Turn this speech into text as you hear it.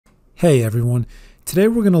Hey everyone, today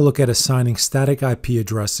we're going to look at assigning static IP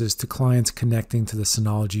addresses to clients connecting to the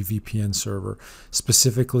Synology VPN server,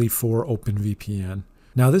 specifically for OpenVPN.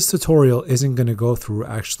 Now this tutorial isn't going to go through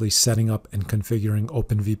actually setting up and configuring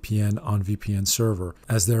OpenVPN on VPN server,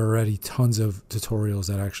 as there are already tons of tutorials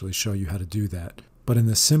that actually show you how to do that. But in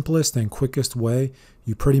the simplest and quickest way,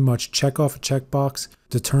 you pretty much check off a checkbox,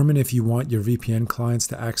 determine if you want your VPN clients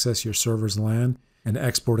to access your server's LAN, and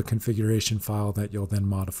export a configuration file that you'll then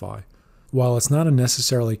modify. While it's not a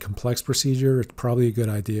necessarily complex procedure, it's probably a good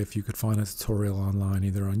idea if you could find a tutorial online,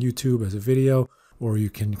 either on YouTube as a video, or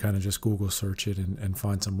you can kind of just Google search it and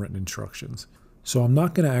find some written instructions. So I'm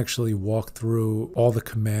not going to actually walk through all the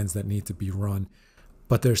commands that need to be run,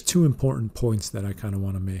 but there's two important points that I kind of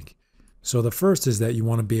want to make. So the first is that you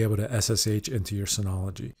want to be able to SSH into your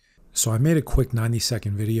Synology. So I made a quick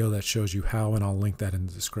 90-second video that shows you how, and I'll link that in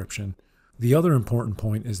the description. The other important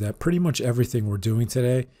point is that pretty much everything we're doing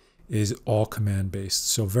today is all command-based,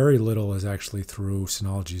 so very little is actually through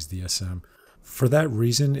Synology's DSM. For that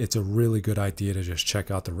reason, it's a really good idea to just check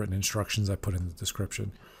out the written instructions I put in the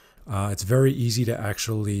description. It's very easy to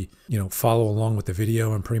actually, follow along with the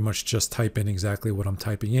video and pretty much just type in exactly what I'm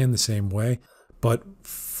typing in the same way. But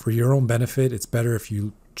for your own benefit, it's better if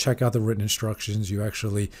you check out the written instructions, you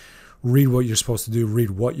actually read what you're supposed to do, read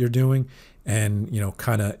what you're doing, and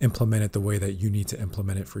kind of implement it the way that you need to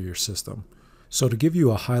implement it for your system. So to give you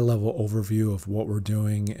a high-level overview of what we're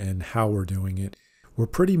doing and how we're doing it, we're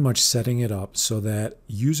pretty much setting it up so that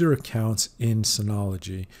user accounts in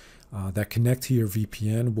Synology that connect to your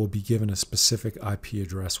VPN will be given a specific IP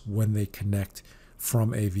address when they connect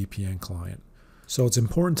from a VPN client. So it's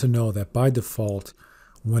important to know that by default,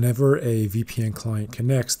 whenever a VPN client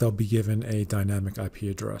connects, they'll be given a dynamic IP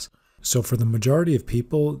address. So for the majority of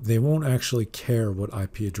people, they won't actually care what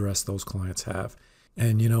IP address those clients have.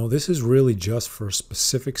 And this is really just for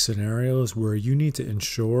specific scenarios where you need to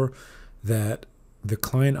ensure that the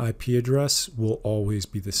client IP address will always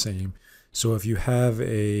be the same. So if you have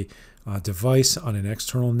a device on an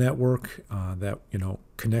external network that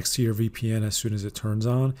connects to your VPN as soon as it turns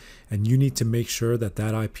on, and you need to make sure that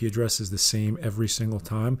that IP address is the same every single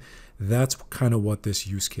time, that's kind of what this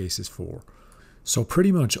use case is for. So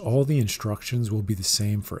pretty much all the instructions will be the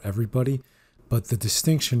same for everybody, but the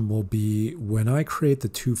distinction will be when I create the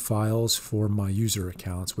two files for my user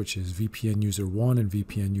accounts, which is VPN user 1 and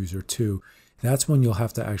VPN user 2, that's when you'll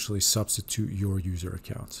have to actually substitute your user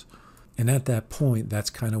accounts. And at that point, that's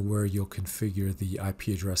kind of where you'll configure the IP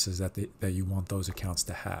addresses that you want those accounts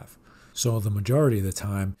to have. So the majority of the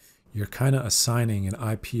time, you're kind of assigning an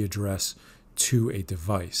IP address to a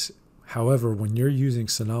device. However, when you're using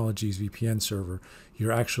Synology's VPN server,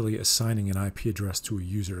 you're actually assigning an IP address to a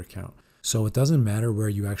user account. So it doesn't matter where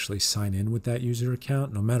you actually sign in with that user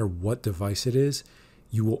account, no matter what device it is,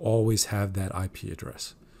 you will always have that IP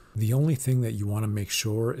address. The only thing that you want to make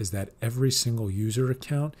sure is that every single user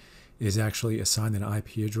account is actually assigned an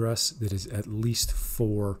IP address that is at least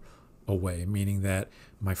 4 away, meaning that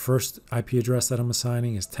my first IP address that I'm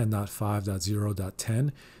assigning is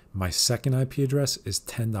 10.5.0.10. My second IP address is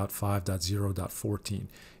 10.5.0.14.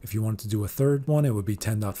 If you wanted to do a third one, it would be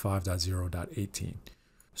 10.5.0.18.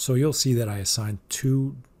 So you'll see that I assigned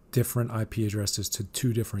 2 different IP addresses to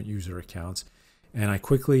 2 different user accounts, and I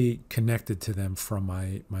quickly connected to them from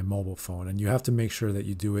my mobile phone. And you have to make sure that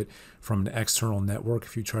you do it from an external network.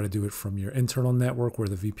 If you try to do it from your internal network where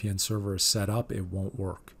the VPN server is set up, it won't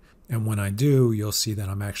work. And when I do, you'll see that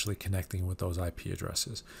I'm actually connecting with those IP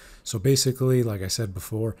addresses. So basically, like I said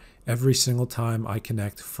before, every single time I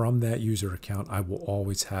connect from that user account, I will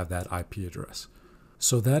always have that IP address.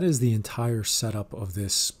 So that is the entire setup of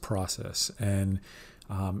this process. And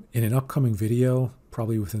in an upcoming video,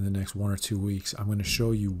 probably within the next 1 or 2 weeks, I'm going to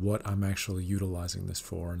show you what I'm actually utilizing this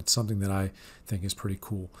for. And it's something that I think is pretty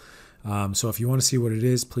cool. So if you want to see what it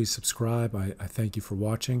is, please subscribe. I thank you for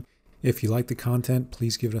watching. If you like the content,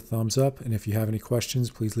 please give it a thumbs up. And if you have any questions,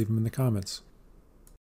 please leave them in the comments.